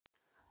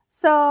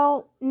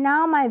So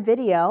now my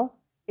video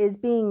is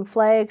being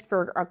flagged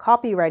for a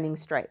copywriting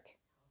strike.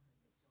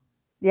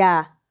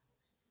 Yeah,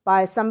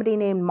 by somebody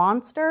named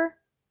Monster.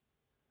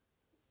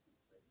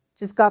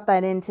 Just got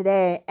that in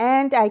today,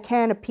 and I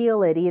can't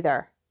appeal it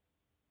either.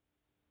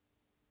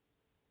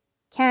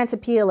 Can't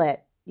appeal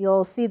it.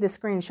 You'll see the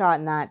screenshot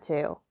in that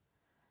too.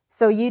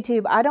 So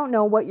YouTube, I don't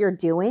know what you're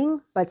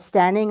doing, but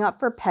standing up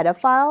for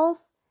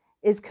pedophiles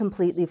is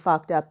completely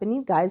fucked up, and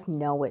you guys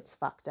know it's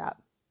fucked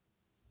up.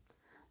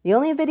 The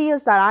only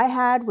videos that I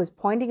had was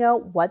pointing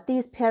out what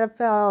these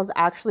pedophiles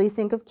actually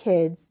think of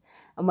kids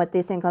and what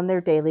they think on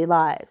their daily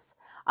lives.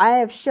 I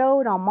have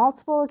showed on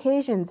multiple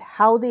occasions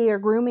how they are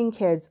grooming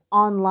kids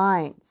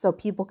online so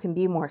people can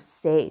be more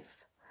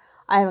safe.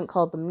 I haven't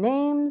called them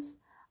names.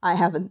 I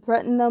haven't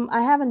threatened them.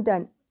 I haven't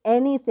done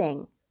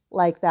anything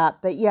like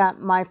that. But yeah,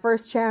 my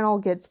first channel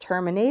gets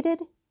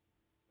terminated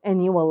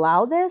and you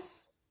allow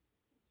this?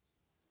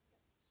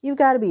 You've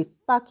got to be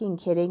fucking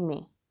kidding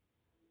me.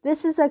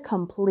 This is a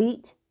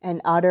complete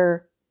and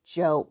utter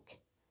joke.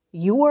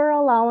 You are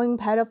allowing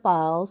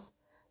pedophiles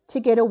to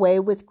get away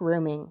with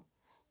grooming.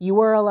 You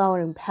are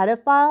allowing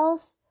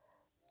pedophiles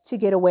to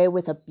get away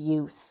with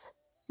abuse.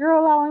 You're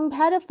allowing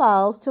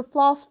pedophiles to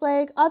false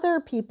flag other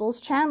people's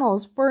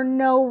channels for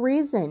no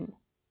reason.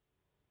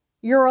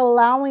 You're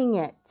allowing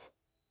it.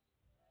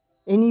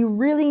 And you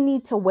really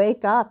need to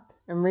wake up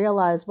and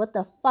realize what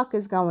the fuck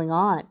is going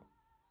on.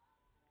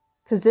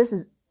 Because this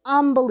is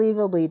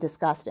unbelievably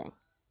disgusting.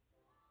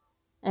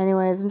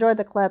 Anyways, enjoy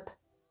the clip.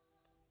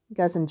 You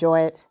guys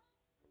enjoy it.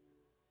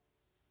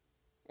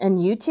 And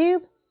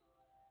YouTube,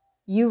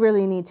 you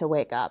really need to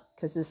wake up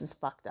because this is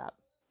fucked up.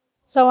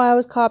 So I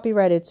was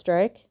copyrighted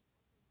strike.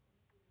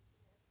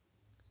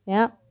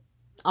 Yeah.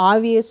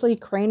 Obviously,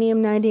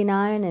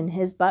 Cranium99 and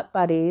his butt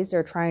buddies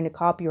are trying to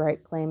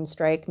copyright claim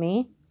strike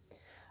me,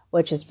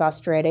 which is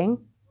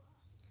frustrating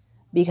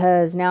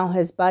because now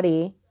his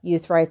buddy,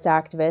 youth rights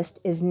activist,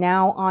 is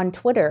now on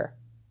Twitter.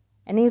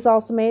 And he's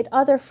also made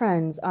other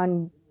friends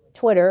on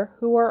Twitter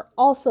who are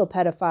also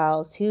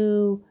pedophiles,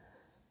 who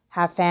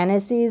have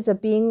fantasies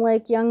of being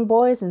like young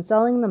boys and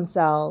selling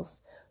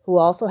themselves, who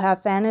also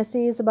have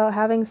fantasies about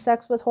having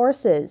sex with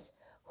horses,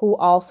 who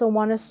also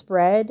want to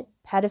spread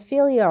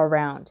pedophilia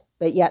around,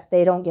 but yet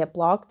they don't get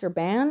blocked or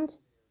banned.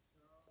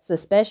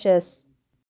 Suspicious.